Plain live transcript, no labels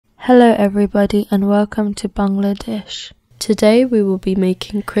Hello everybody and welcome to Bangladesh. Today we will be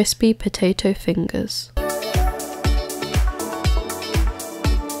making crispy potato fingers.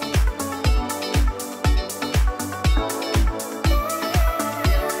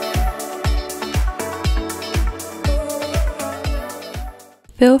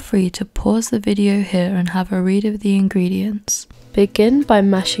 Feel free to pause the video here and have a read of the ingredients. Begin by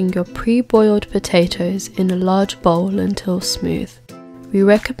mashing your pre-boiled potatoes in a large bowl until smooth. We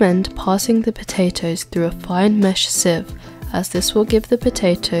recommend passing the potatoes through a fine mesh sieve, as this will give the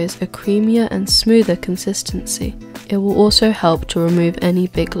potatoes a creamier and smoother consistency. It will also help to remove any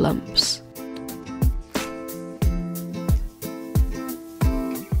big lumps.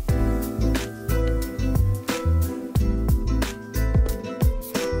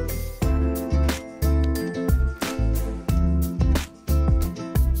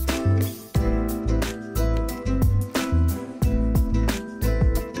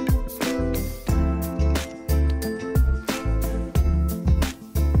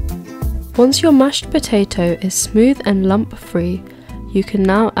 Once your mashed potato is smooth and lump-free, you can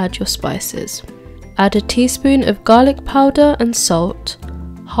now add your spices. Add a teaspoon of garlic powder and salt,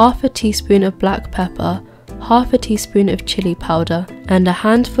 half a teaspoon of black pepper, half a teaspoon of chili powder, and a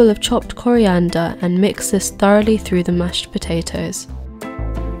handful of chopped coriander, and mix this thoroughly through the mashed potatoes.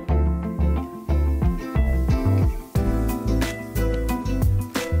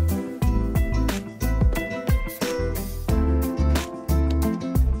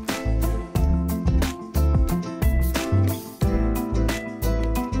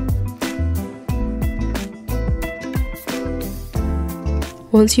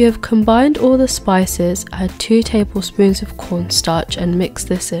 Once you have combined all the spices, add 2 tablespoons of cornstarch and mix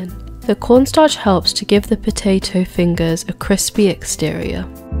this in. The cornstarch helps to give the potato fingers a crispy exterior.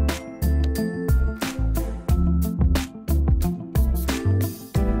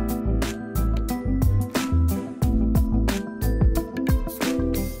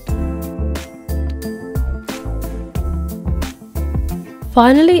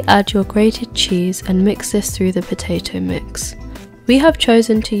 Finally, add your grated cheese and mix this through the potato mix. We have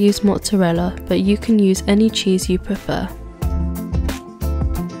chosen to use mozzarella, but you can use any cheese you prefer.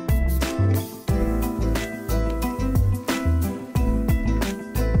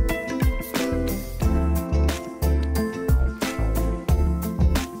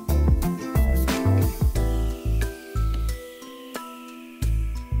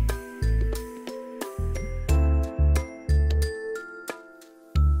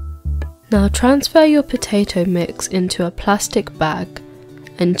 Now transfer your potato mix into a plastic bag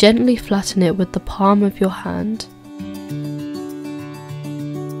and gently flatten it with the palm of your hand.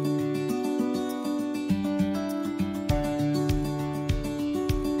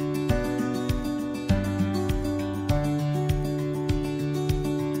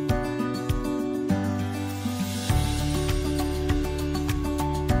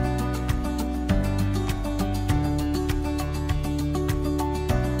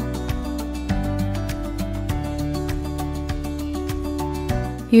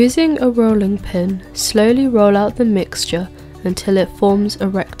 Using a rolling pin, slowly roll out the mixture until it forms a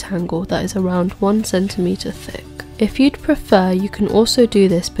rectangle that is around 1 centimeter thick. If you'd prefer, you can also do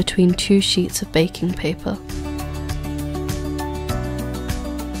this between 2 sheets of baking paper.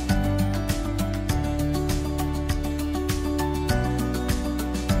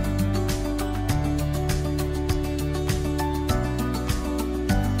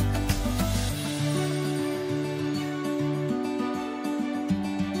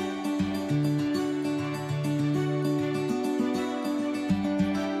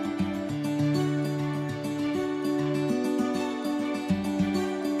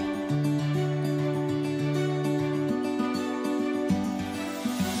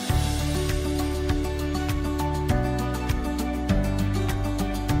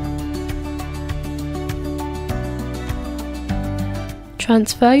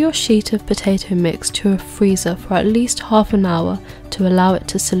 Transfer your sheet of potato mix to a freezer for at least half an hour to allow it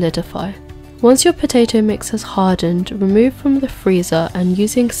to solidify. Once your potato mix has hardened, remove from the freezer and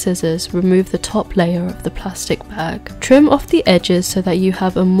using scissors remove the top layer of the plastic bag. Trim off the edges so that you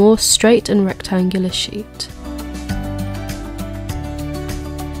have a more straight and rectangular sheet.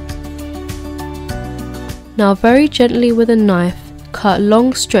 Now very gently with a knife, cut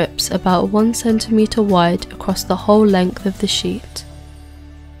long strips about 1 centimeter wide across the whole length of the sheet.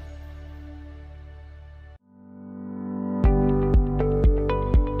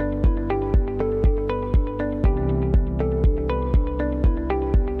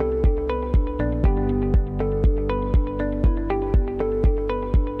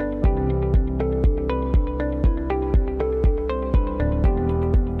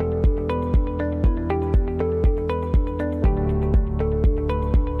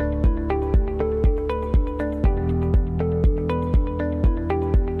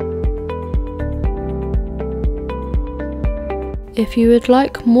 If you would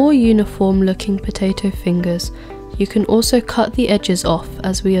like more uniform looking potato fingers, you can also cut the edges off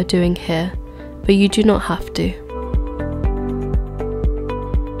as we are doing here, but you do not have to.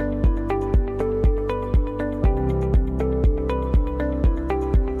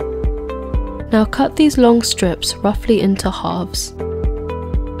 Now cut these long strips roughly into halves.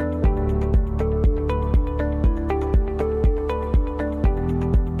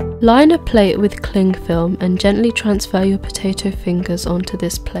 Line a plate with cling film and gently transfer your potato fingers onto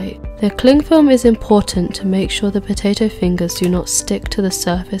this plate. The cling film is important to make sure the potato fingers do not stick to the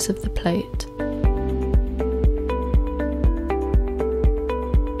surface of the plate.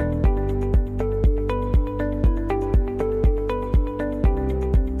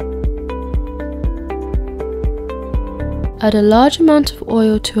 Add a large amount of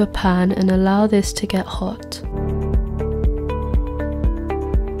oil to a pan and allow this to get hot.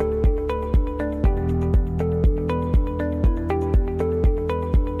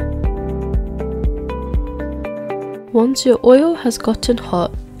 Once your oil has gotten hot,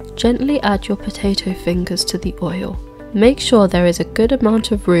 gently add your potato fingers to the oil. Make sure there is a good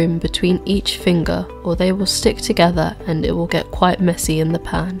amount of room between each finger or they will stick together and it will get quite messy in the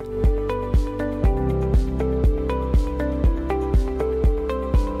pan.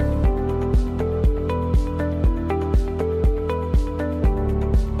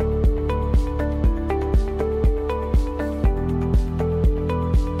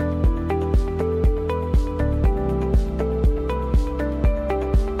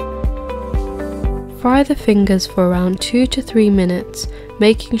 Fry the fingers for around 2 to 3 minutes,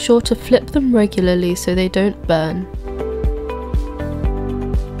 making sure to flip them regularly so they don't burn.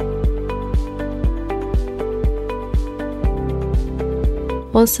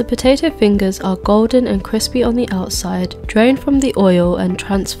 Once the potato fingers are golden and crispy on the outside, drain from the oil and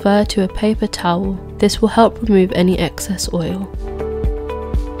transfer to a paper towel. This will help remove any excess oil.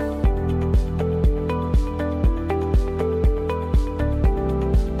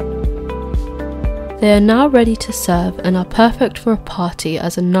 They are now ready to serve and are perfect for a party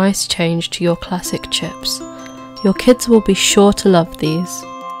as a nice change to your classic chips. Your kids will be sure to love these.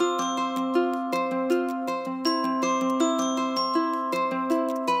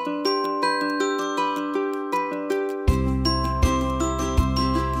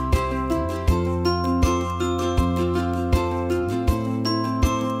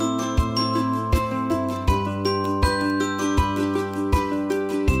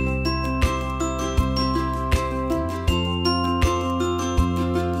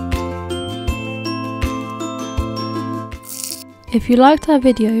 If you liked our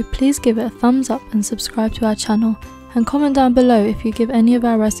video, please give it a thumbs up and subscribe to our channel, and comment down below if you give any of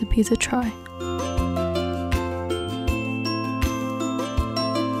our recipes a try.